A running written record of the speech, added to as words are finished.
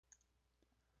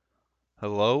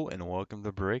Hello and welcome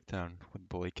to Breakdown with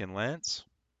Blake and Lance.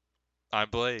 I'm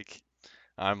Blake.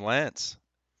 I'm Lance.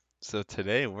 So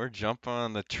today we're jumping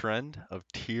on the trend of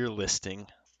tier listing.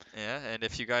 Yeah, and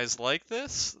if you guys like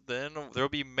this, then there'll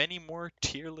be many more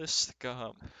tier lists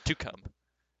to come.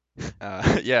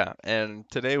 Yeah, and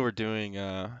today we're doing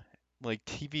like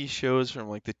TV shows from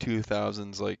like the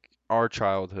 2000s, like our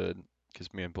childhood,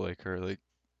 because me and Blake are like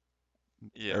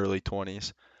Yeah, early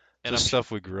 20s. and Just stuff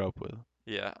we grew up with.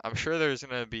 I'm sure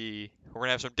we're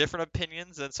gonna have some different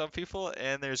opinions than some people,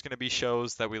 and there's gonna be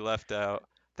shows that we left out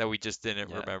that we just didn't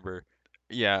Yeah. remember.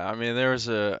 Yeah, I mean there was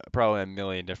probably a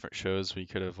million different shows we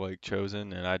could have like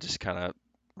chosen, and I just kind of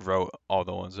wrote all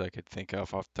the ones I could think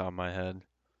of off the top of my head.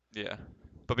 Yeah,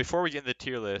 but before we get into the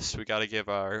tier list, we gotta give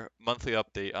our monthly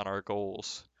update on our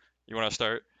goals. You want to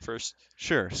start first?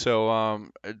 Sure. So, a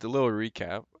little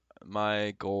recap.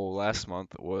 My goal last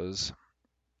month was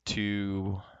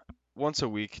to once a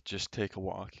week just take a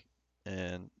walk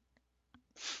and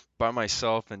by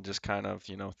myself and just kind of,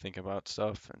 think about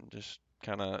stuff and just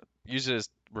kind of use it as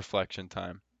reflection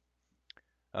time.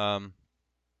 Um,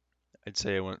 I'd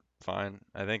say it went fine.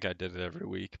 I think I did it every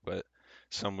week, but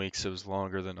some weeks it was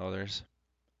longer than others.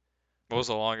 What was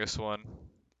the longest one?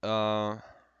 Uh,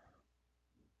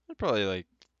 Probably like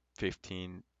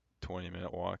 15,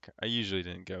 20-minute walk. I usually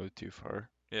didn't go too far.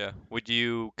 Yeah. Would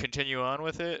you continue on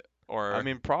with it, I or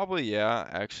mean, probably yeah,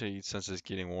 actually, since it's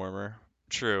getting warmer.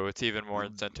 true? It's even more l-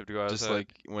 incentive to go just outside.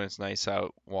 like when it's nice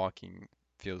out, walking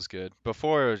feels good.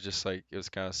 Before it was just like it was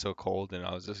kind of so cold, and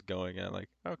I was just going and like,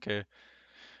 okay,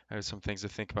 I have some things to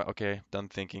think about. Okay, done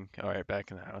thinking. All right,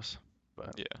 back in the house.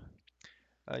 But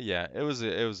Yeah. yeah, it was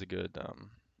a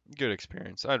good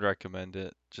experience. I'd recommend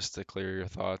it just to clear your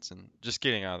thoughts and just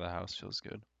getting out of the house feels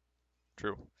good.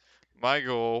 True. My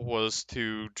goal was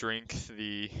to drink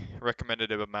the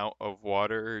recommended amount of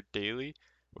water daily,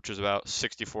 which was about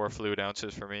 64 fluid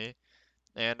ounces for me.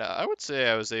 And I would say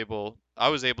I was able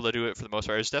to do it for the most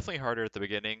part. It was definitely harder at the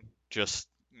beginning, just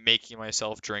making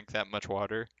myself drink that much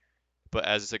water. But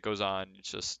as it goes on,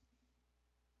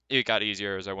 it got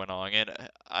easier as I went on. And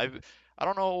I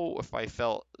don't know if I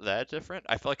felt that different.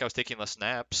 I felt like I was taking less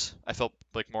naps. I felt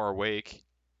like more awake.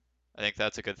 I think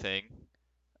that's a good thing.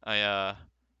 I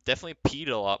definitely peed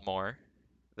a lot more.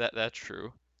 That's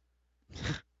true.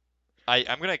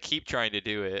 I'm gonna keep trying to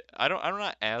do it. I'm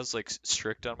not as like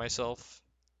strict on myself,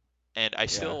 and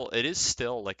Yeah, it is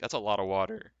still like that's a lot of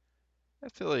water. I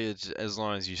feel like it's as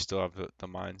long as you still have the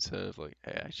mindset of like,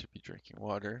 hey, I should be drinking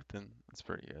water, then it's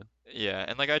pretty good. Yeah,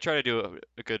 and like I try to do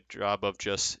a good job of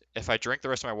just if I drink the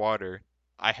rest of my water,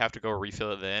 I have to go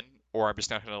refill it then, or I'm just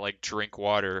not gonna like drink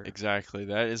water. Exactly.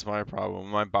 That is my problem.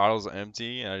 My bottle's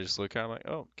empty, and I just look at it, I'm like,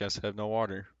 oh, guess I have no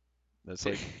water. That's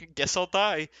like, Guess I'll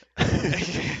die.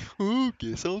 ooh,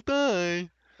 guess I'll die.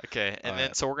 Okay, All and right.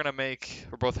 then so we're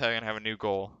both gonna have a new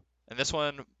goal, and this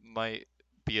one might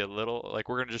be a little like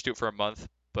we're gonna just do it for a month,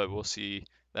 but we'll see.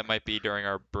 That might be during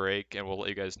our break, and we'll let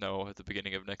you guys know at the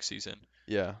beginning of next season.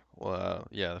 Yeah. Well,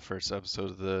 yeah, the first episode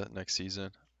of the next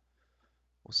season.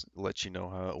 We'll let you know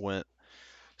how it went.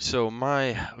 So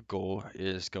my goal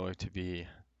is going to be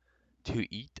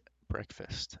to eat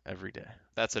breakfast every day.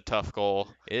 That's a tough goal.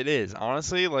 It is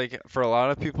honestly like for a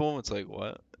lot of people, it's like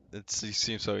what? It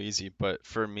seems so easy, but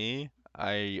for me,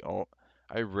 I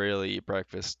rarely eat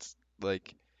breakfast.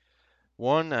 Like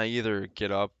one, I either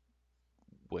get up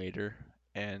later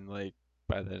and like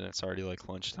by then it's already like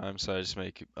lunchtime, so I just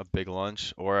make a big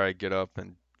lunch, or I get up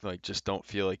and like just don't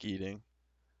feel like eating.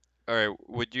 All right,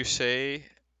 would you say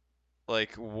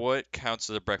like what counts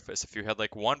as a breakfast? If you had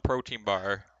like one protein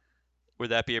bar,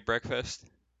 would that be a breakfast?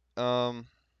 Um,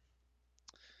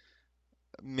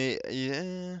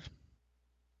 yeah,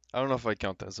 I don't know if I'd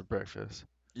count that as a breakfast.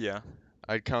 Yeah.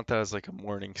 I'd count that as like a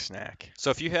morning snack. So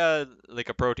if you had like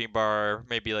a protein bar,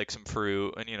 maybe like some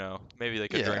fruit, and maybe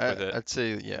like a drink with Yeah, it, I'd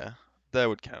say yeah, that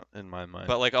would count in my mind.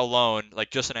 but like alone,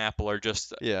 like just an apple or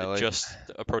Yeah, like just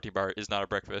a protein bar is not a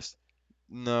breakfast.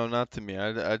 no, not to me.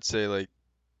 I'd say like,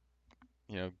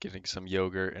 getting some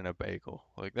yogurt and a bagel.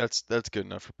 Like that's good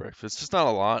enough for breakfast. It's not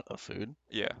a lot of food,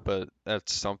 Yeah. but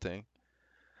that's something.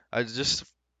 I just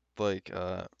like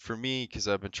for me, because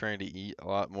I've been trying to eat a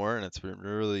lot more, and it's been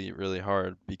really, really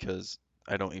hard because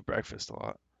I don't eat breakfast a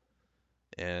lot,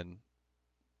 and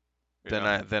then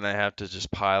Yeah. I have to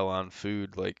just pile on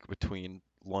food like between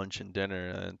lunch and dinner,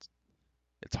 and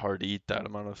it's hard to eat that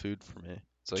amount of food for me.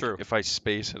 It's like True. if I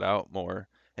space it out more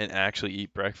and actually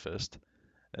eat breakfast,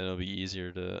 then it'll be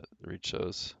easier to reach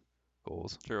those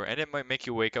goals. True. And it might make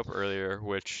you wake up earlier,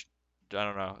 which I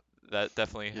don't know. That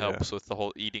definitely Yeah. helps with the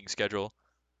whole eating schedule.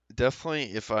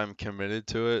 Definitely if I'm committed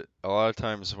to it, a lot of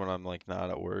times when I'm like not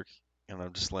at work and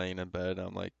I'm just laying in bed.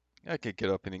 I'm like, I could get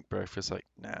up and eat breakfast. Like,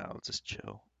 nah, I'll just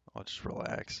chill. I'll just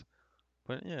relax.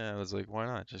 But yeah, I was like, why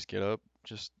not? Just get up,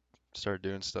 just start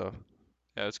doing stuff.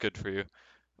 Yeah, it's good for you.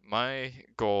 My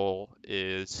goal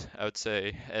is, I would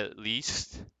say, at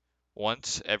least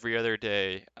once every other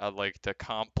day, I'd like to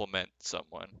compliment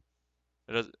someone.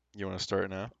 It does, You want to start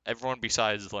now? everyone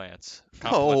besides Lance.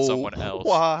 Compliment No, someone else.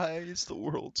 why is the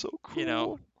world so You know,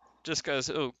 cruel? just 'cause,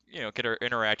 oh, get her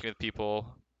interacting with people,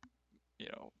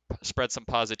 spread some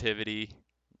positivity.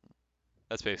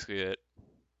 That's basically it.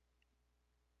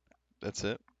 That's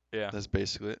it. Yeah. That's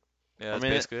basically it. Yeah, I that's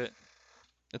mean, basically it.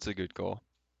 it's a good goal.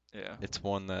 Yeah. It's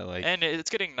one that like, And it's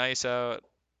getting nice out.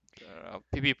 I don't know,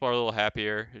 people are a little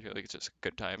happier. I feel like it's just a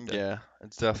good time to. yeah,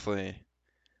 it's definitely.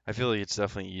 I feel like it's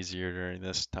definitely easier during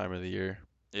this time of the year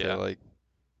to Yeah. like,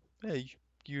 hey,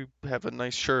 you have a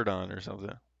nice shirt on or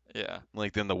something. Yeah.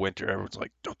 Like in the winter, everyone's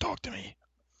like, don't talk to me.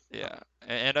 Yeah.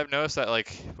 And I've noticed that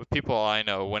like with people I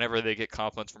know, whenever they get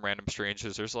compliments from random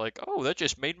strangers, there's like, "Oh, that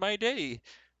just made my day."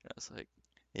 And it's like,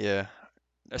 Yeah,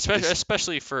 especially it's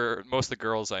especially for most of the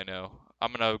girls I know,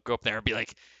 I'm gonna go up there and be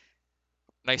like,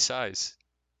 "Nice size."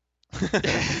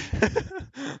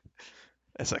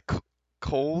 it's a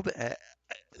cold.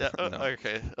 No,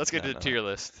 Okay, let's get no, to the no. tier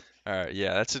list. All right,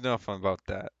 yeah, that's enough about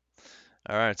that.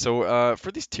 All right, so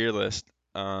for these tier list,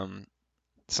 um,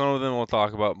 some of them we'll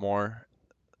talk about more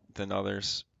than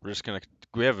others.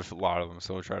 We have a lot of them,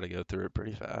 so we'll try to go through it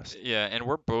pretty fast. Yeah, and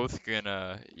we're both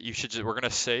gonna. We're gonna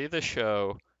say the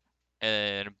show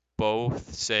and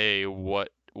both say what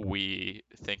we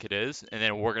think it is, and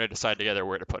then we're gonna decide together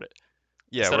where to put it.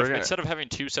 Yeah, Instead we're of gonna instead of having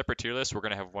two separate tier lists, we're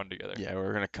gonna have one together. yeah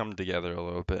we're gonna come together a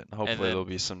little bit. And Hopefully then there'll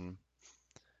be some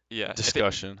yeah,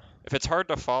 discussion. if it's hard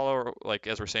to follow, like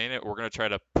as we're saying it, we're gonna try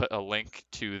to put a link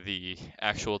to the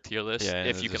actual tier list Yeah, in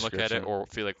if the you can look at it description. or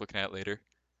feel like looking at it later.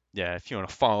 Yeah, if you want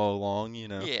to follow along.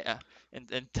 Yeah, and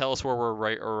tell us where we're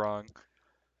right or wrong.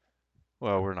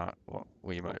 Well, we're not. Well,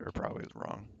 we're probably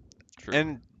wrong. True.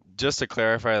 And just to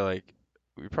clarify, like,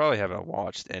 we probably haven't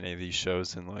watched any of these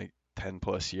shows in like 10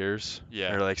 plus years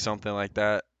Yeah, or like something like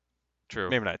that. true.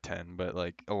 Maybe not 10, but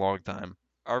like a long time.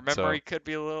 Our So memory could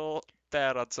be a little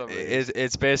bad on some of these.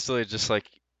 it's basically just like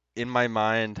in my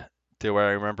mind to where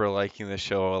I remember liking the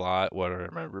show a lot, what I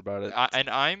remember about it. And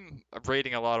I'm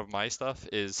rating a lot of my stuff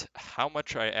is how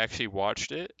much I actually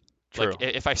watched it. Like True.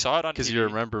 if I saw it on Because you TV,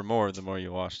 remember more the more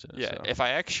you watched it. yeah, So, if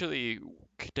I actually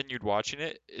continued watching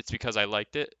it, it's because I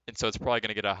liked it, and so it's probably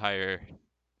gonna get a higher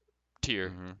tier.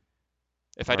 hmm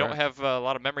If I All don't right. have a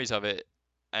lot of memories of it,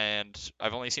 and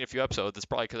I've only seen a few episodes, it's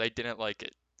probably because I didn't like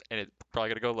it, and it's probably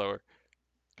gonna go lower.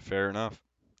 Fair enough.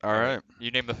 All All right, right.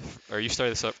 you name or you start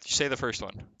this up. You say the first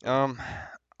one. Um,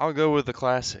 I'll go with the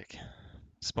classic,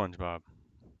 SpongeBob.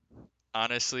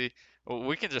 Honestly,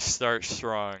 we can just start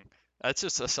strong. That's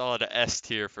just a solid S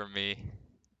tier for me.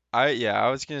 I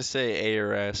was gonna say A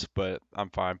or S, but I'm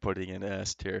fine putting it in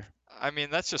S tier. I mean,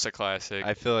 that's just a classic.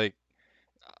 I feel like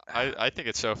I think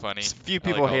it's so funny. few I like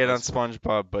people all of hate on those.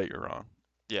 SpongeBob, but you're wrong.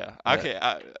 Yeah. That Okay.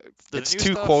 The it's new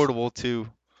too stuff. quotable too.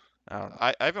 I don't know.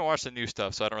 I haven't watched the new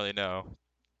stuff, so I don't really know.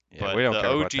 Yeah, we But don't the care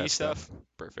about OG that stuff. stuff,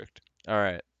 perfect. All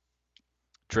right,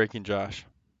 Drake and Josh.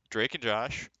 Drake and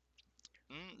Josh.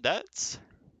 That's.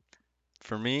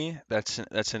 For me, that's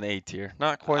an A tier.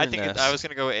 Not quite I an think I S. was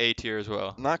gonna go A tier as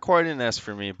well. Not quite an S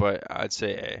for me, but I'd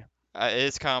say A.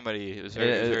 It's comedy. It, It was it,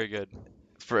 very good.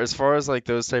 for as far as like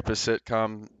those type of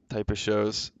sitcom type of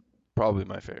shows, probably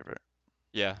my favorite.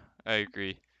 Yeah, I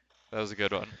agree. That was a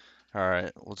good one. All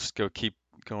right, we'll just keep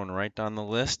going right down the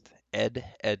list. Ed,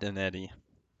 and Eddie.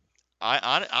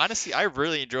 Honestly, I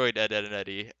really enjoyed Ed, Ed and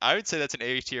Eddie. I would say that's an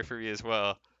A tier for me as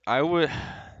well. I would,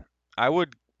 I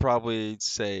would probably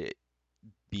say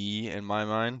B in my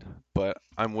mind, but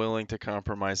I'm willing to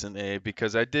compromise an A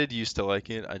because I did used to like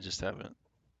it. I just haven't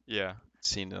Yeah.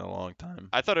 seen it in a long time.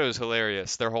 I thought it was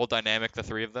hilarious. Their whole dynamic, the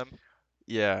three of them.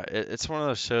 Yeah, it's one of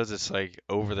those shows that's like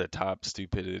over the top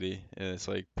stupidity, and it's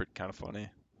like kind of funny.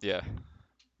 Yeah.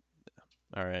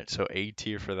 All right, so A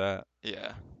tier for that.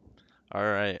 Yeah. All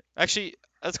right, Actually,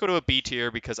 let's go to a B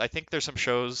tier because I think there's some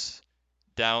shows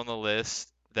down the list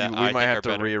that we I might think are have to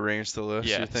better. rearrange the list.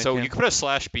 Yeah. You're So you thinking? can put a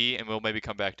slash B and we'll maybe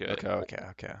come back to it. Okay.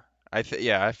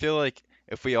 Yeah, I feel like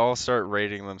if we all start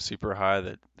rating them super high,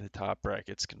 that the top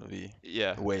bracket's gonna be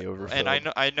Yeah. way And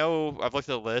overfilled. I know I've looked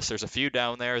at the list. There's a few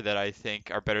down there that I think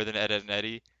are better than Ed, Ed and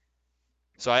Eddie.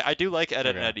 So I do like Ed, Ed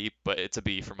and Okay. Eddie, but it's a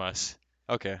B from us.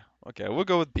 Okay. Okay. We'll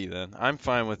go with B then. I'm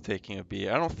fine with taking a B.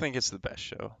 I don't think it's the best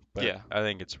show, but Yeah. I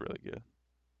think it's really good.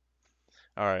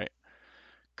 All right.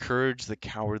 Courage the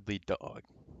Cowardly Dog.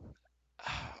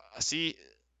 See,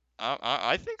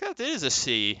 I think that is a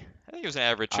C. I think it was an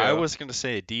average I show. was gonna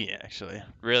say a D actually.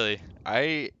 Really.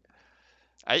 I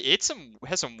It's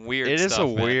has some weird It is a stuff,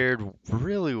 man. weird,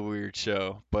 really weird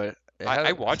show, but it I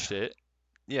had watched it.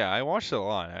 yeah, I watched it a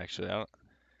lot actually.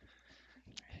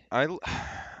 I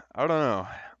I don't know.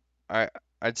 I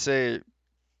I'd say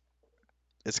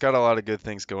it's got a lot of good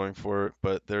things going for it,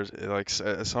 but there's like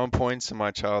at some points in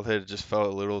my childhood it just felt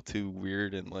a little too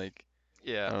weird and like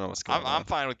I Yeah. don't know what's going I'm on.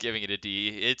 fine with giving it a D.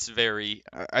 It's very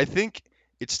I think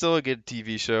it's still a good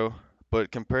TV show,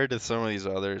 but compared to some of these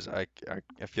others, I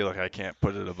feel like I can't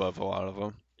put it above a lot of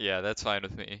them. yeah, that's fine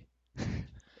with me.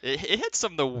 It had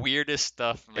some of the weirdest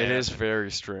stuff, It man. is very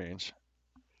strange,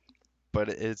 but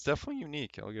it's definitely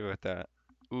unique. I'll give it that.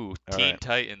 Ooh, All Teen right,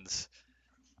 Titans.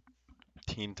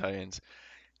 Teen Titans.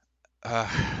 Uh,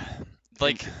 in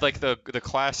Like the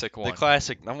classic the one.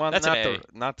 classic, no, well, That's an A.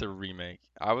 not the remake.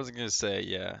 I was gonna say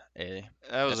yeah, A.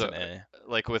 That was That's a an A.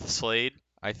 like with Slade.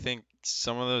 I think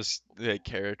some of those like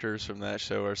characters from that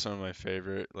show are some of my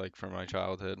favorite, like from my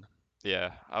childhood.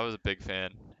 Yeah, I was a big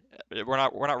fan. We're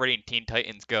not rating Teen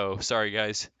Titans Go. Sorry,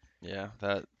 guys. Yeah,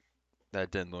 that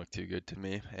didn't look too good to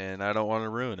me, and I don't want to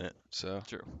ruin it. So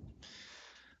True.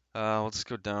 we'll just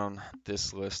go down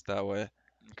this list that way.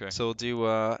 Okay. So we'll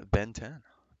do Ben 10.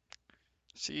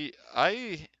 See,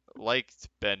 I liked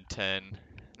Ben 10,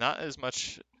 not as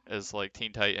much as like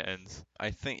Teen Titans.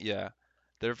 I think yeah,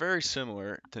 they're very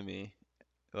similar to me,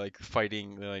 like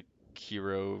fighting like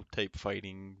hero type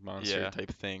fighting monster Yeah.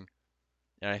 type thing.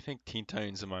 And I think Teen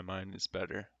Titans in my mind is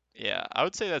better. Yeah, I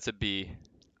would say that's a B.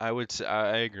 I would say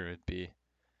I agree with B.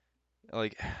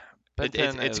 Like Ben It's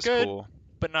 10 it's is good, cool.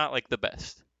 but not like the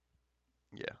best.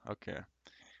 Yeah, okay.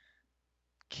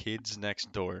 Kids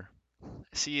Next Door.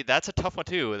 See, that's a tough one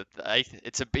too.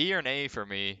 It's a B or an A for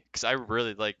me because I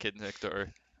really like Kid Next Door.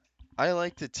 I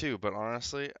liked it too, but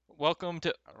honestly, Welcome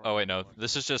to. I don't Oh wait, remember no, much.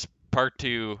 this is just part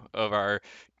two of our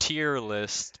tier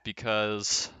list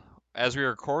because as we were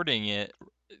recording it,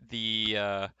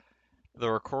 the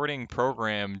recording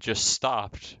program just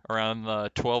stopped around the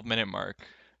 12-minute mark.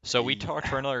 So we talked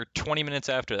for another 20 minutes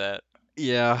after that.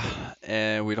 Yeah,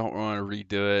 and we don't want to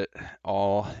redo it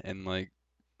all. And like,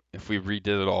 if we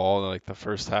redid it all, like the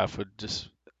first half would just,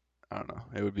 I don't know,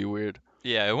 it would be weird.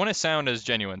 Yeah, it wouldn't sound as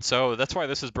genuine. So that's why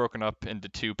this is broken up into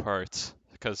two parts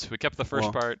because we kept the first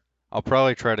Well, part. I'll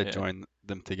probably try to Yeah. join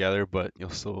them together, but you'll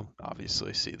still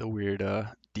obviously see the weird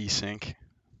desync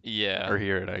Yeah. or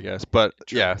hear it, I guess. But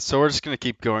True. yeah, so we're just gonna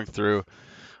keep going through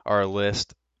our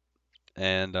list,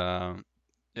 and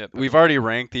Yep. we've already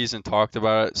ranked these and talked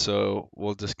about it, so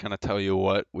we'll just kind of tell you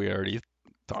what we already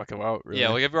talk about, Yeah, really.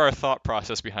 we'll give you our thought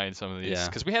process behind some of these Yeah.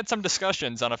 because we had some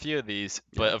discussions on a few of these,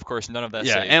 but Yeah. of course none of that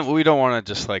Yeah, saved. and we don't want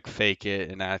to just like fake it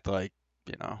and act like,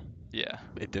 you know, Yeah.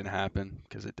 it didn't happen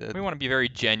because it did. We want to be very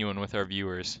genuine with our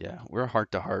viewers. Yeah, we're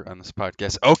heart to heart on this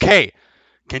podcast. Okay,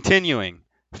 continuing.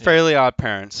 Yeah. Fairly Odd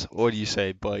Parents. What do you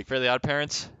say, Blake? Fairly Odd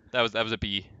Parents. That was a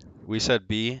B. We said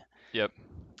B, Yep.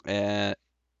 and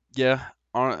yeah,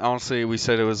 honestly, we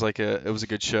said it was a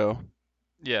good show,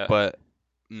 Yeah. but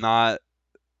not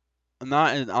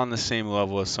on the same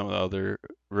level as some of the other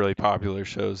really popular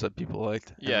shows that people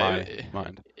liked in Yeah. my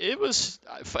mind. It was.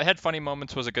 It had funny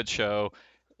moments. Was a good show.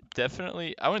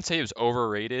 Definitely. I wouldn't say it was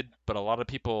overrated, but a lot of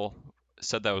people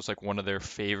said that was like one of their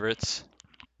favorites.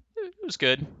 It was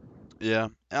good. Yeah,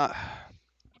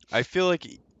 I feel like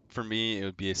for me it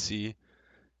would be a C,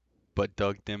 but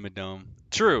Doug Dimmadome,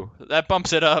 True. That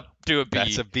bumps it up to a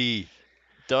that's B. a B.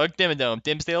 Doug Dimmadome.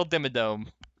 Dimsdale Dimmadome.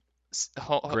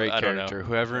 Great I don't know. character.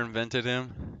 Whoever invented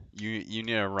him, you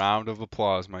need a round of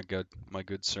applause, my good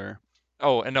sir.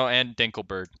 Oh, and no, and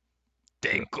Dinkelberg.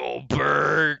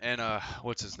 Dinkelberg. And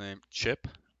what's his name? Chip?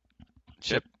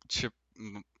 Chip.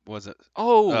 Was it?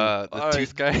 Oh, The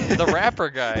tooth guy. the rapper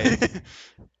guy.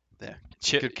 Yeah,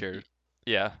 Chip. good character.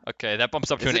 Yeah. Okay, that bumps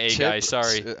up to Is an it A, Chip? guys.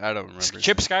 Sorry. I don't remember. his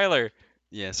Chip name. Skyler.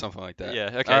 Yeah, something like that. Yeah.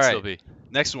 Okay, All still right. B.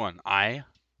 Next one.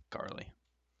 Carly.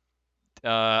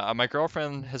 My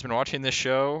girlfriend has been watching this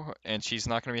show, and she's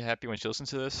not going to be happy when she listens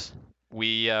to this.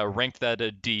 We ranked that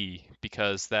a D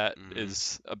because that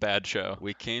is a bad show.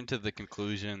 We came to the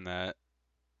conclusion that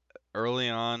early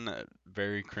on,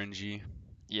 very cringy.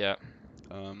 Yeah.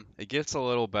 It gets a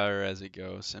little better as it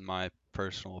goes, in my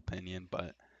personal opinion,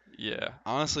 but Yeah.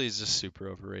 honestly, it's just super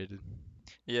overrated.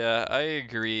 Yeah, I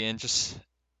agree. And just,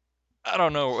 I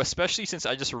don't know, especially since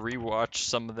I just rewatched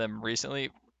some of them recently.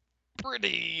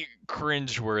 Pretty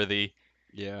cringeworthy.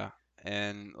 Yeah,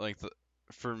 and like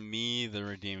for me, the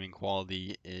redeeming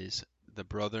quality is the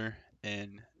brother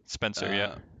and Spencer,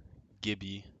 yeah.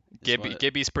 Gibby. is what-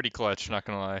 Gibby's pretty clutch, not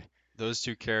gonna lie. Those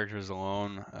two characters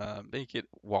alone make it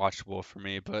watchable for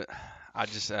me, but I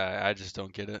just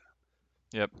don't get it.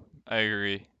 Yep, I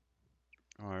agree.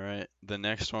 All right. The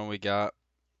next one we got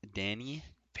Danny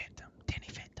Phantom. Danny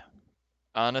Phantom.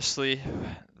 Honestly,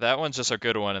 that one's just a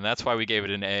good one, and that's why we gave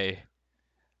it an A.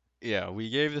 Yeah, we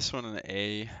gave this one an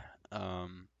A.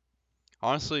 Um,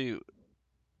 honestly,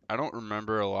 I don't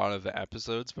remember a lot of the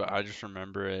episodes, but I just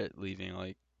remember it leaving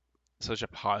like such a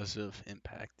positive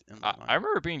impact in my I mind.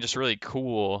 remember it being just really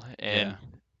cool, Yeah. and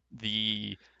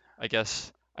the, I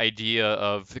guess, idea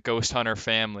of the ghost hunter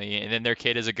family, and then their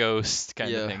kid is a ghost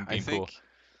kind of Yeah, thing I being cool. think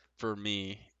for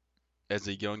me as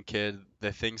a young kid,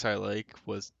 the things I like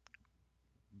was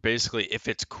basically if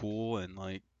it's cool and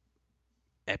like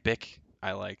epic,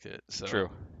 I liked it. So True.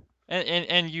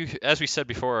 And you, as we said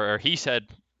before, or he said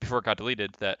before it got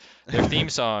deleted, that their theme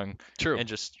song true. and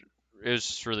just is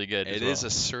just really good as It is well. a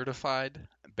certified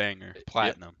banger, Yep.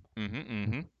 platinum,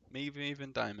 Mm-hmm. maybe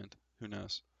even diamond. Who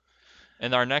knows?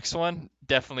 And our next one,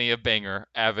 definitely a banger,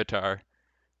 Avatar.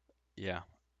 Yeah.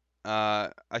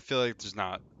 I feel like there's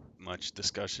not much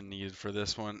discussion needed for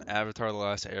this one. Avatar: The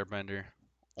Last Airbender,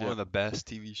 one of Yep. the best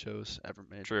TV shows ever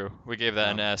made. True. We gave that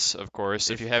an Um, S, of course.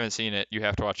 If you if haven't seen it, you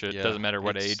have to watch it. yeah, Doesn't matter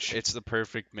what it's age. it's the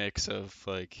perfect mix of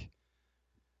like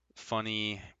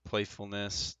funny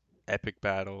playfulness, epic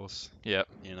battles, Yep.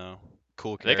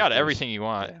 cool They got characters. everything you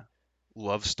want. Yeah.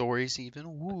 Love stories even. The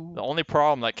Woo. only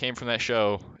problem that came from that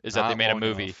show is that they Not made a long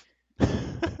movie. enough.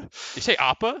 You say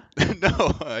Appa?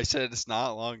 No, I said it's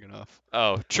not long enough.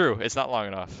 Oh, true. It's not long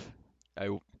enough.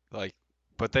 I like,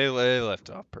 but they left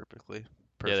off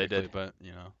Yeah, they did. perfectly. But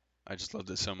I just loved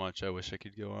it so much. I wish I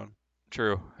could go on.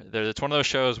 True. It's one of those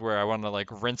shows where I want to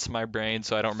like rinse my brain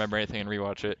so I don't remember anything and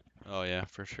rewatch it. Oh yeah,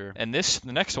 for sure. And the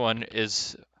next one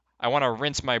is I want to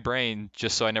rinse my brain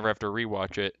just so I never have to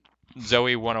rewatch it.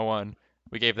 Zoe 101.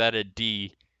 We gave that a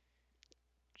D.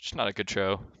 Just not a good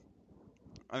show.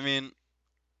 I mean,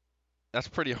 that's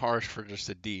pretty harsh for just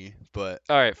a D. But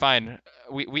All right, fine.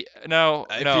 We no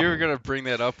if no. you were gonna bring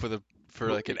that up for like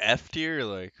W- an F tier,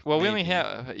 like Well, we only maybe.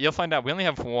 have you'll find out we only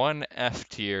have one F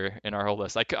tier in our whole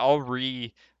list. I'll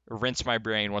rinse my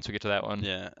brain once we get to that one.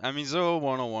 Yeah, I mean Zoe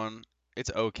 101, it's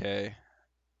okay.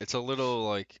 It's a little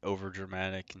like over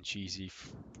dramatic and cheesy for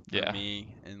Yeah, me,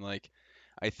 and like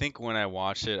I think when I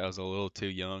watched it, I was a little too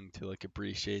young to like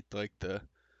appreciate like the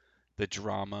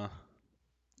drama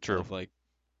true. of like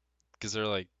because they're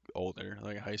like older,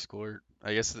 like a high schooler.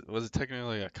 I guess was it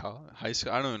technically like a high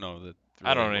school? I don't know that I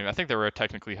really don't what even. I think they were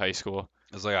technically high school.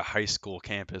 it was like a high school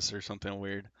campus or something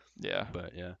weird. Yeah.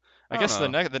 But yeah, I I don't guess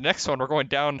know. the next one we're going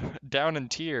down in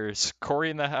tiers. Corey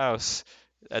in the house.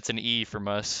 That's an E from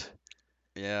us.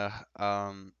 Yeah,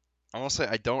 I will say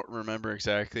I don't remember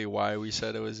exactly why we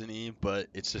said it was an E, but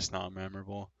it's just not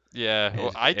memorable. Yeah,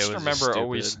 well, I It just was just remember stupid.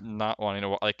 always not wanting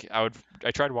to like.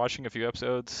 I tried watching a few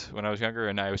episodes when I was younger,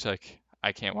 and I was like,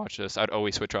 I can't watch this. I'd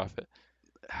always switch off it.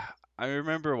 I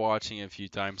remember watching it a few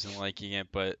times and liking it,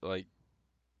 but like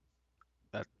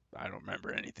that, I don't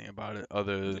remember anything about it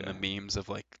other than Yeah, the memes of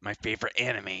like my favorite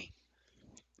anime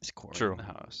is Corey in true, the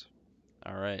House.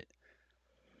 All right.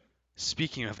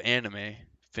 Speaking of anime,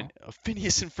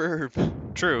 Phineas and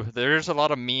Ferb. true. There's a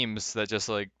lot of memes that just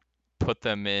like put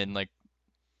them in like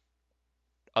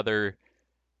other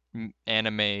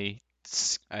anime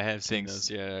I have seen things,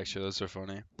 those. Yeah, actually, those are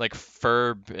funny. like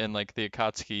Ferb and like the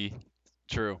Akatsuki.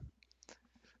 True.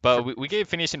 But For we gave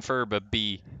Phineas and Ferb a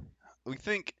B. we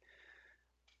think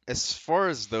as far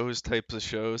as those types of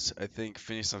shows, I think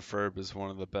Phineas and Ferb is one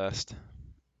of the best.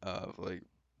 Like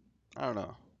I don't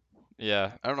know.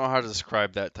 Yeah. I don't know how to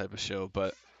describe that type of show,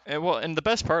 but And the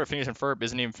best part of Phineas and Ferb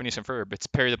isn't even Phineas and Ferb. It's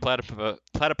Perry the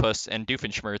Platypus and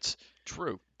Doofenshmirtz.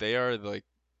 true. They are like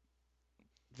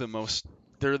the most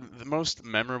they're the most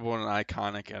memorable and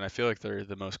iconic, and I feel like they're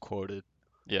the most quoted.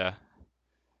 Yeah.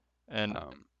 And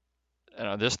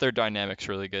Um, this their dynamic's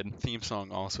really good. theme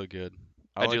song also good.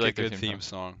 I I do like a like their good theme song. theme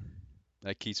song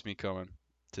that keeps me coming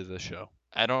to the show.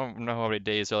 I don't know how many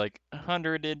days they're like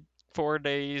 104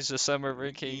 days of summer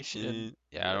vacation.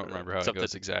 Yeah, I don't remember how it Something.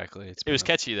 goes exactly. It was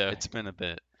catchy though. It's been a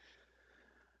bit.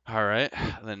 All right,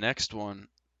 the next one.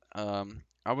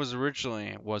 I was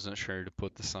originally wasn't sure to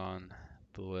put this on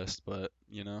the list, but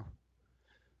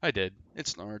I did.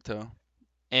 It's Naruto.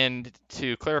 And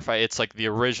to clarify, it's like the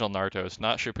original Naruto's,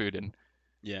 not Shippuden.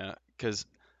 Yeah, because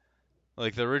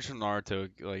like the original Naruto,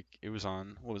 like it was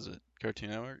on what was it, Cartoon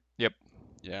Network? Yep.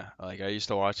 Yeah, like I used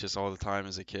to watch this all the time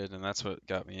as a kid, and that's what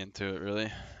got me into it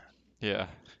really. Yeah.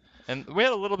 And we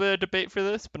had a little bit of debate for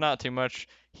this, but not too much.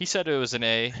 He said it was an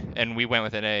A, and we went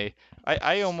with an A.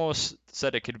 I almost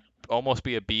said it could almost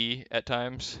be a B at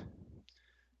times.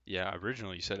 Yeah,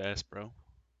 originally you said S, bro.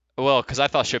 Well, because I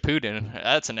thought Shippuden,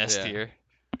 that's an S Yeah, tier.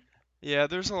 Yeah,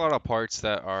 there's a lot of parts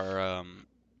that are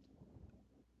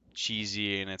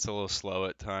cheesy and it's a little slow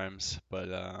at times,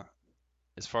 but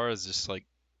as far as just like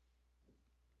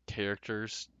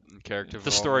characters and character The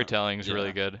development, storytelling's really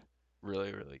yeah, good.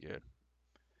 really, really good.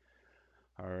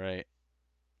 All right,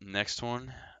 next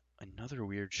one, another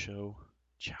weird show,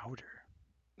 Chowder.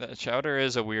 Chowder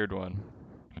is a weird one.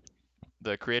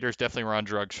 The creators definitely were on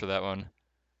drugs for that one.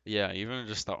 Yeah, even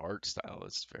just the art style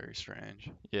is very strange.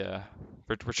 Yeah.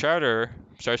 For Chowder,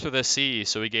 starts with a C,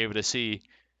 so we gave it a C.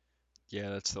 Yeah,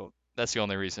 that's the. That's the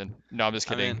only reason. No, I'm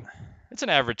just I mean, kidding. It's an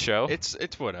average show. it's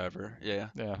whatever. Yeah,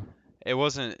 Yeah. it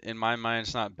wasn't in my mind.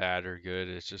 It's not bad or good.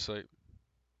 It's just like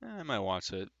I might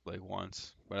watch it like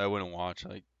once, but I wouldn't watch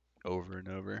like over and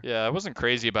over. Yeah, I wasn't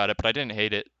crazy about it, but I didn't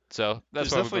hate it. So that's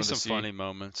There's why we definitely went with a some C. funny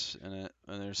moments in it,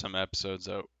 and there's some episodes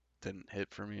that didn't hit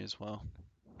for me as well.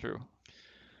 True.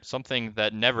 Something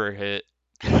that never hit.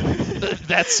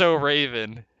 That's so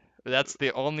Raven. That's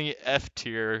the only F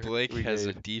tier Blake we has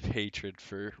a gave. deep hatred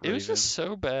for It was just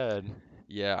Raven. so bad.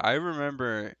 Yeah, I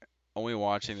remember only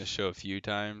watching the show a few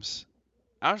times.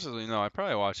 Actually, no, I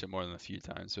probably watched it more than a few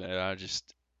times, but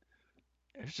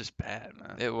it was just bad,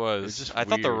 man. It It was was. just I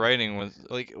thought the weird. writing was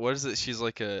Like, what is it? She's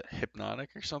like a hypnotic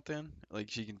or something? Like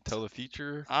she can tell the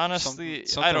future? Something, honestly, I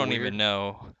something don't weird? even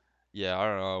know. Yeah, I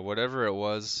don't know. Whatever it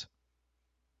was,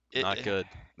 It. not good.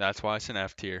 That's why it's an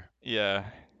F tier. Yeah.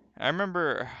 I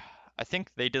remember. I think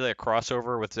they did a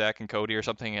crossover with Zack and Cody or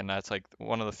something, and that's like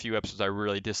one of the few episodes I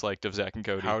really disliked of Zack and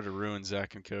Cody. How to Ruin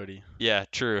Zack and Cody. Yeah,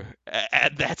 true.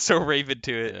 Add that so Raven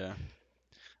to it. Yeah.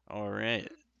 All right.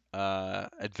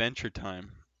 Adventure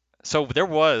Time. So there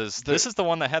was. The This is the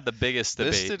one that had the biggest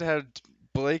this debate. did have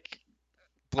Blake.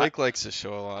 I Blake likes the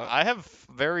show a lot. I have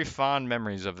very fond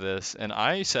memories of this, and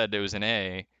I said it was an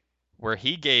A, where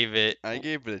he gave it. I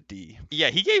gave it a D. Yeah,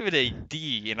 he gave it a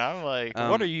D, and I'm like,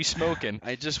 what are Um, you smoking?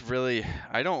 I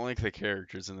don't like the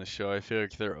characters in the show. I feel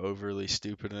like they're overly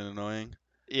stupid and annoying.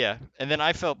 Yeah, and then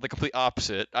I felt the complete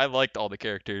opposite. I liked all the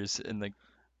characters, and like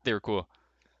they were cool.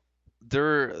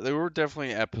 There were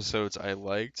definitely episodes I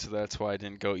liked, so that's why I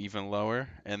didn't go even lower,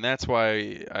 and that's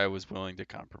why I was willing to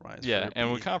compromise for Yeah, a and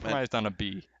we B. compromised on a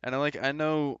B. And I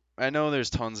know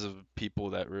there's tons of people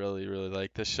that really really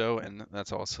like this show, and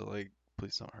that's also like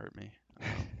please don't hurt me.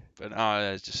 But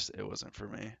it wasn't for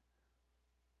me.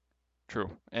 True.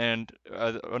 And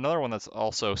another one that's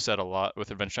also said a lot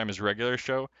with Adventure Time is regular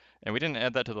show, and we didn't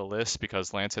add that to the list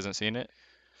because Lance hasn't seen it.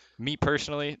 Me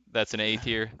personally, that's an A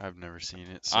tier. I've never seen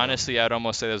it, so Honestly, I'd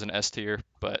almost say there's an S tier,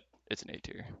 but it's an A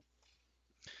tier.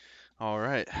 all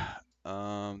right.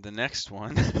 The next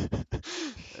one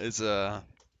is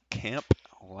Camp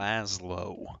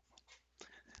Laszlo.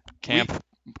 We Camp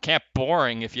Camp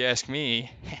boring if you ask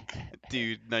me.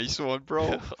 dude, nice one,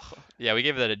 bro. Yeah, we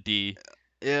gave that a D.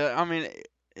 Yeah, I mean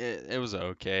it was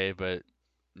okay, but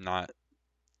not.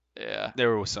 Yeah.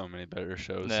 There were so many better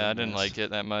shows Nah, I than didn't this. like it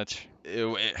that much.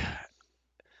 It,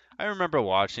 I remember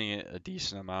watching it a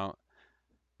decent amount,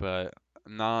 but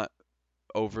not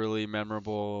overly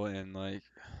memorable and like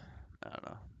I don't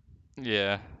know,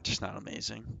 Yeah. just not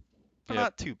amazing, but Yep.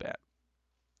 not too bad.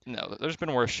 No, there's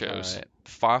been worse All shows. right,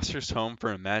 Foster's Home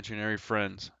for Imaginary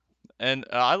Friends. And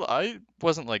I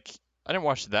wasn't like I didn't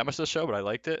watch that much of the show, but I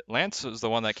liked it. Lance was the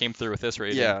one that came through with this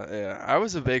rating. Yeah. I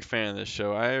was a big fan of this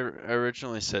show. I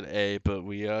originally said A, but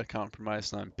we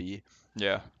compromised on B.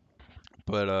 Yeah.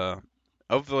 But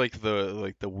of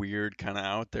the weird kind of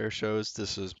out there shows,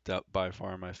 this is by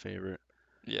far my favorite.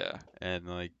 Yeah. And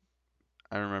like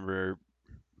I remember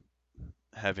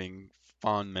having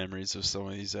fond memories of some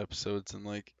of these episodes, and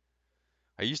like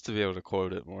I used to be able to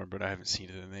quote it more, but I haven't seen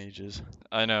it in ages.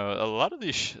 I know a lot of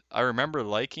these I remember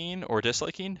liking or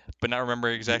disliking, but not remember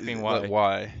exactly Like, why.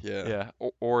 why? Yeah. Yeah.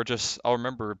 Or just I'll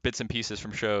remember bits and pieces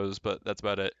from shows, but that's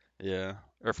about it. Yeah.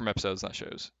 Or from episodes, not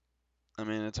shows. I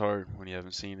mean, it's hard when you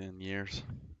haven't seen it in years.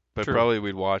 But True. probably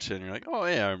we'd watch it and you're like, oh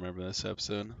yeah, I remember this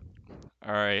episode.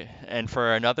 All right. And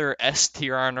for another S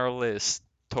tier on our list,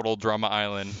 Total Drama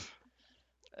Island.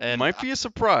 And Might be a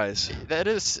surprise. that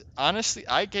is honestly,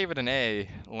 I gave it an A.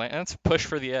 Lance push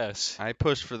for the S. I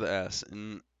pushed for the S,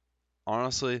 and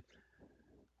honestly,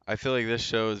 I feel like this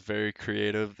show is very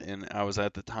creative, and I was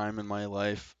at the time in my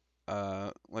life,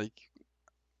 like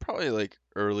probably like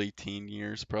early teen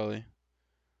years, probably,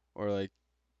 or like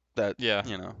that, Yeah.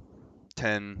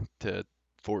 10 to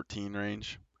 14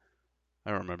 range. I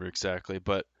don't remember exactly,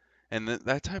 but and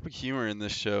that type of humor in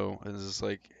this show is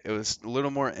like it was a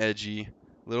little more edgy,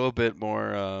 a little bit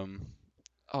more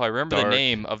Oh, I remember the dark.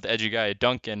 name of the edgy guy,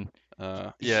 Duncan. He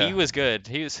Yeah, was good.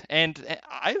 He was, and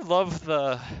I love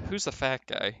the who's the fat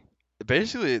guy?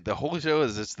 basically the whole show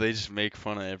is just they just make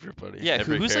fun of everybody, Yeah,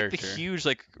 every who's like the character. huge,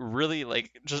 like really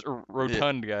like just Yeah.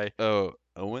 rotund guy? Oh,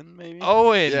 Owen maybe?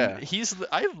 Owen. Yeah.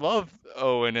 I love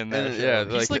Owen in And that yeah, show.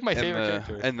 He's like like my and favorite the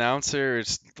character. announcer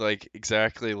is like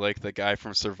exactly like the guy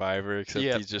from Survivor, except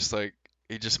Yeah, he's just like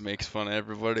he just makes fun of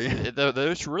everybody.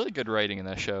 there's really good writing in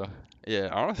that show. Yeah,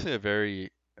 honestly, a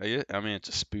very I mean it's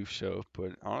a spoof show,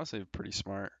 but honestly pretty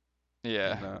smart.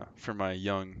 Yeah, And for my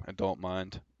young adult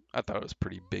mind, I thought it was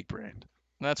pretty big brained.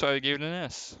 that's why we gave it an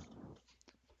S.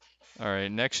 All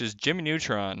right, next is Jimmy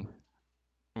Neutron,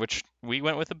 which we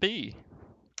went with a B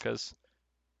because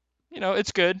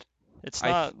it's good. It's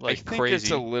not I like think it's a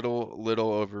crazy.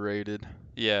 little overrated,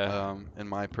 Yeah, in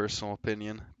my personal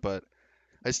opinion, but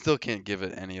I still can't give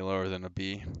it any lower than a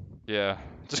B. yeah.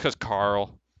 Just because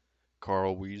Carl.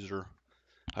 Carl Weezer.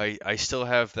 I still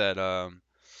have that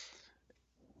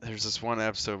there's this one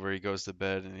episode where he goes to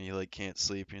bed and he like can't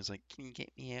sleep and he's like, "Can you get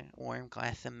me a warm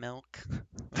glass of milk?"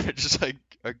 I just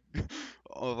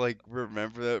I'll like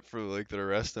remember that for like the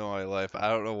rest of my life. I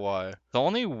don't know why. The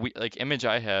only like image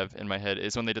I have in my head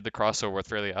is when they did the crossover with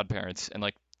Fairly Odd Parents, and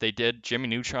like they did Jimmy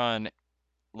Neutron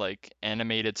like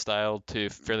animated style to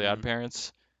Fairly Odd Hmm.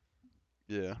 Parents.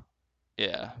 Yeah.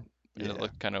 Yeah, and it Yeah.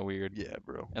 looked kind of weird. Yeah,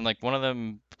 bro. And like one of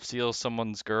them steals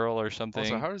someone's girl or Also,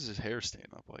 something. how does his hair stand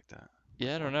up like that?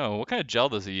 Yeah, I don't What? know. What kind of gel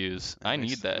does he use? It I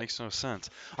need that. makes no sense.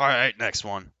 All right, next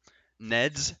one.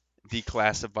 Ned's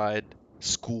Declassified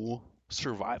School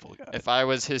Survival Guide. If I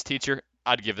was his teacher,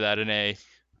 I'd give that an A.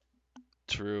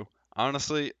 True.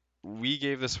 Honestly, we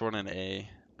gave this one an A,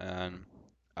 and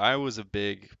I was a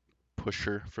big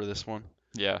pusher for this one.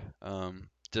 Yeah.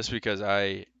 Just because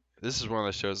this is one of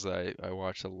the shows that I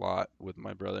watched a lot with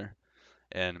my brother,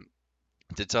 and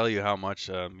to tell you how much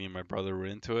me and my brother were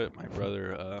into it, my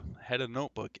brother had a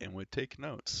notebook and would take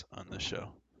notes on the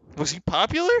show. Was he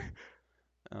popular?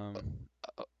 Um,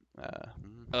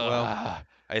 well, Ugh.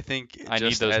 I think I need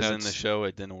just those as in the notes. show,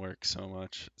 it didn't work so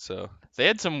much. So They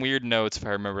had some weird notes, if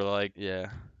I remember, yeah,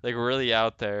 like really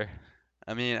out there.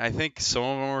 I mean, I think some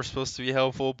of them were supposed to be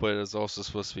helpful, but it was also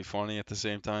supposed to be funny at the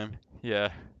same time. Yeah.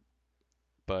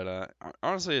 But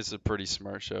honestly, it's a pretty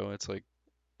smart show.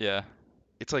 Yeah.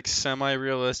 It's like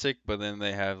semi-realistic, but then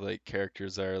they have like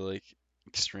characters that are like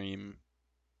extreme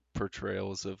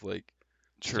portrayals of like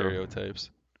True. stereotypes.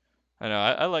 I know.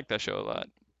 I like that show a lot.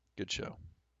 Good show.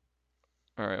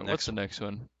 All right. What's Next the one. next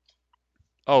one?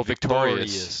 Oh, Victorious.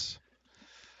 Victorious.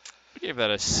 I gave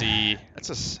that a C.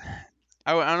 That's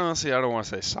I honestly I don't want to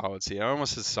say solid C. I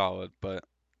almost said solid, but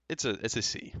it's a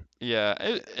C. Yeah.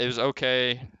 It was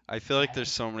okay. I feel like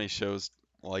there's so many shows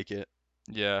like it,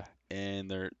 Yeah. and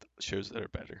there are shows that are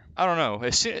better. I don't know.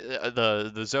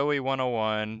 The Zoe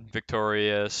 101,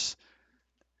 Victorious,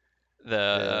 Yeah.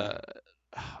 the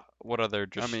what other I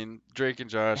just mean, Drake and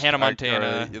Josh, Hannah iCarly,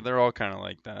 Montana. they're all kind of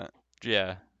like that.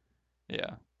 Yeah.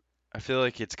 Yeah. I feel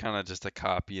like it's kind of just a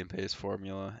copy and paste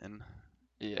formula, and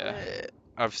Yeah.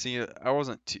 I've seen it. I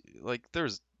wasn't too like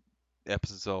there's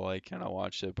episodes I like and I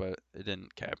watched it, but it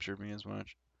didn't capture me as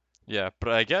much. Yeah,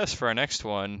 but I guess for our next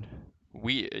one,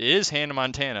 it is Hannah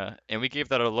Montana, and we gave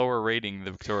that a lower rating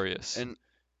than Victorious. And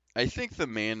I think the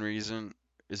main reason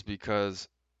is because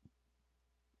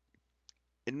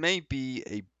it may be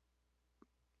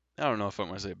I don't know if I'm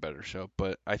gonna say a better show,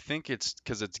 but I think it's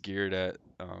because it's geared at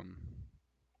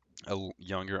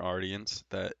younger audience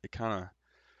that it kind of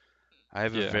I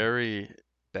have a Yeah. very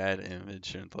bad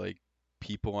image and like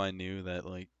people I knew that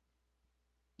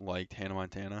liked Hannah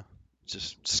Montana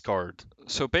just scarred.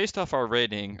 So based off our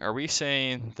rating, are we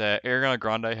saying that Ariana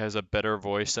Grande has a better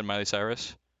voice than Miley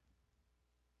Cyrus?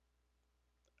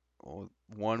 Well,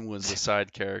 one was the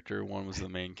side character, one was the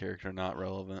main character, not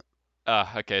relevant.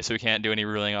 Ah, okay, so we can't do any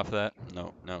ruling off of that.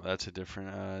 No, no, that's a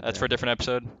different That's for a different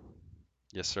episode.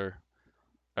 Yes, sir.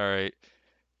 All right.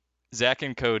 Zach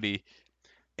and Cody.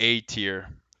 A tier.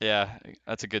 Yeah,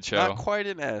 that's a good show. Not quite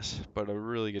an S, but a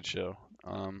really good show.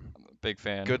 Big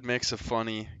fan. Good mix of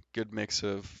funny, good mix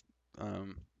of I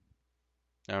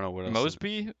don't know what else.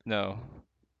 Mosby? No.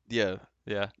 Yeah,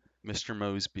 Yeah. Mr.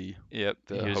 Mosby, Yep.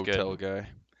 the He was hotel good. guy.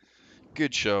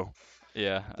 Good show.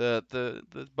 Yeah.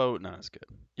 The boat not as good.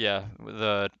 Yeah.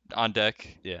 The on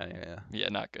deck. Yeah. Yeah,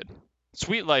 not good.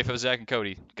 Sweet Life of Zach and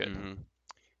Cody. Good.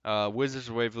 Wizards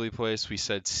of Waverly Place, we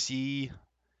said C.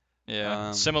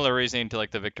 Yeah. Similar reasoning to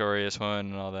like the Victorious one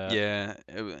and all that. Yeah,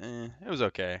 it was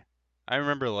okay. I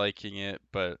remember liking it,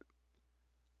 but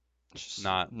Just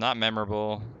not. not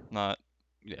memorable. Not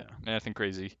Yeah. anything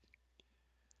crazy.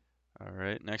 All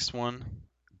right, next one,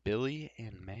 Billy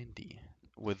and Mandy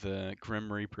with the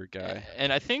Grim Reaper guy.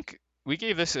 And I think we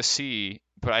gave this a C,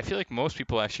 but I feel like most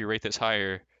people actually rate this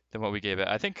higher than what we gave it.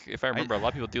 I think if I I remember, a lot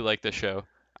of people do like this show.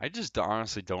 I just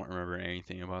honestly don't remember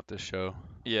anything about this show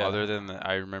Yeah. other than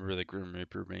I remember the Grim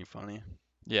Reaper being funny.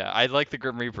 Yeah, I like the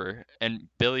Grim Reaper, and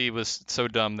Billy was so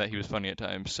dumb that he was funny at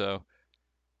times. So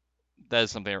that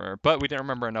is something I remember. But we didn't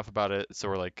remember enough about it, so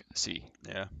we're like C.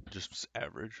 Yeah, just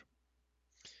average.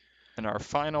 And our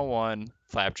final one,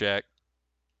 Flapjack.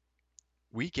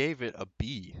 We gave it a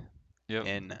B, Yep.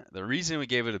 and the reason we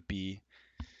gave it a B,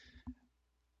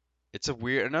 it's a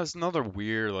weird, and that's another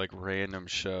weird like random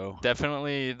show.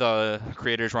 Definitely the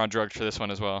creators were on drugs for this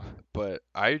one as well. But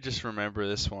I just remember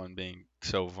this one being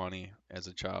so funny as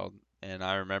a child, and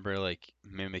I remember like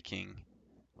mimicking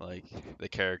like the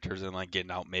characters and like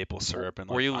getting out maple syrup and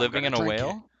Were like you I'm living gonna in a drink it.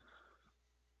 whale?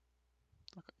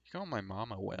 You call my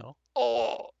mom a whale?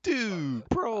 Oh, Dude,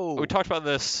 bro. we talked about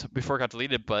this before it got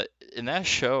deleted, but in that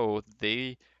show,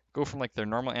 they go from like their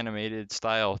normal animated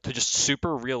style to just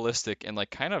super realistic and like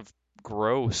kind of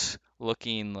gross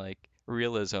looking like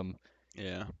realism.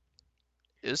 Yeah.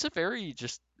 It's a very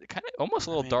just kind of almost a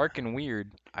I little mean, dark and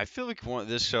weird. I feel like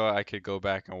this show I could go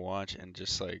back and watch and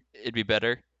just like It'd be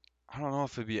better. I don't know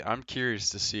if it'd be. I'm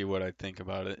curious to see what I think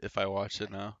about it if I watch it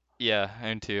now. Yeah, I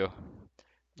am too.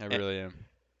 I And really am.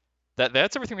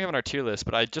 that's everything we have on our tier list,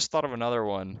 but I just thought of another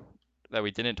one that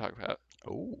we didn't talk about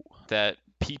Oh. that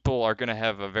people are gonna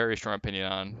have a very strong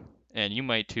opinion on, and you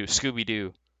might too. Scooby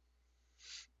Doo.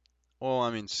 Well,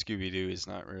 I mean, Scooby Doo is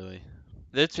not really.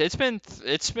 It's been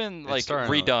It's like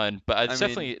starting to. redone, but I it's mean,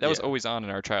 definitely that was yeah. always on in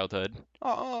our childhood.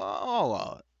 All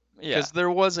out. Yeah, Because there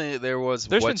was there's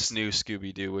been What's New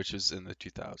Scooby Doo, which is in the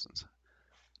 2000s.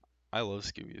 I love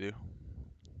Scooby Doo.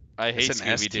 I It's hate an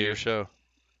S Scooby tier Doo. show.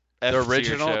 F tier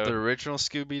The show. original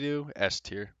Scooby Doo, S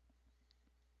tier.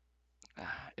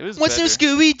 It was What's New better.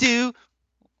 Scooby Doo?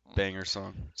 Banger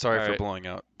song. All Sorry for right, blowing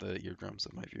out the eardrums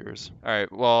of my viewers. all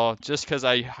right. Well, just because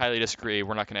I highly disagree,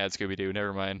 we're not gonna add Scooby Doo.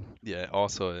 Never mind. Yeah,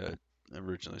 also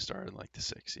originally started in like the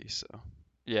 60s, so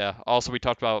Yeah. Also, we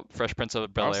talked about Fresh Prince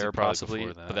of Bel honestly Air probably possibly,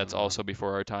 before that. but I that's don't know. also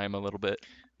before our time a little bit.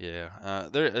 Yeah,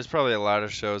 there's probably a lot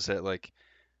of shows that like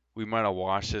we might have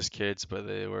watched as kids, but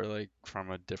they were like from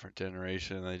a different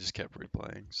generation. And they just kept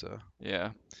replaying. So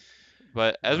Yeah.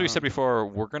 But as we said um, before,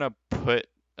 we're gonna put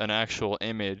an actual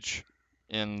image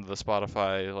in the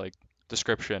Spotify like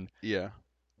description, yeah,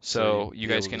 so so you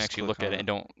be guys able to can just actually click look at on it it. and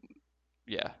don't.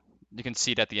 Yeah, you can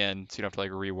see it at the end, so you don't have to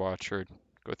like rewatch or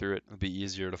go through it. It'll be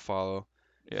easier to follow.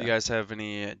 If you Yeah. guys have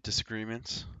any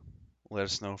disagreements, let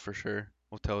us know for sure.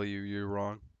 We'll tell you you're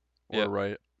wrong or Yep.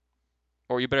 right.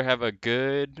 Or you better have a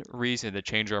good reason to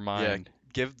change our Yeah, mind,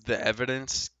 give the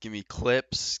evidence, give me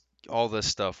clips, all this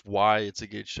stuff, why it's a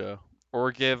good show.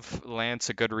 or give Lance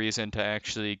a good reason to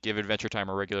actually give Adventure Time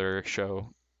a regular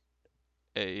show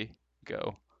a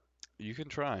go. You can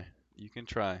try. You can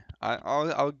try.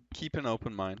 I'll keep an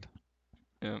open mind.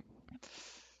 Yeah.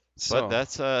 But So,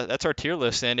 that's our tier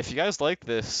list, and if you guys like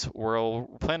this, we'll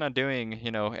plan on doing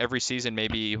every season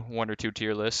maybe one or two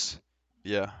tier lists.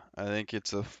 yeah, I think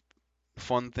it's a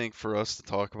fun thing for us to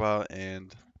talk about,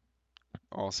 and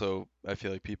also I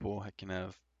feel like people can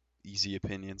have easy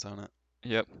opinions on it.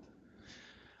 Yep.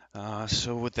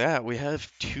 So with that, we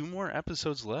have 2 more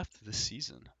episodes left this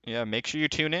season. Yeah. Make sure you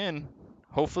tune in.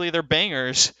 Hopefully they're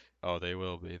bangers. Oh, they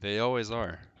will be. They always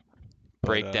are. But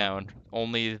Breakdown.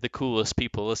 Only the coolest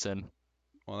people listen.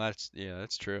 well,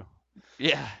 that's true.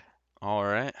 Yeah. All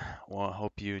right. Well, I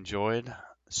hope you enjoyed.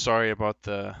 Sorry about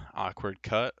the awkward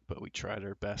cut, but we tried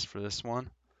our best for this one.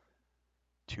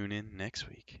 Tune in next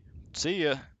week. See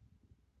ya.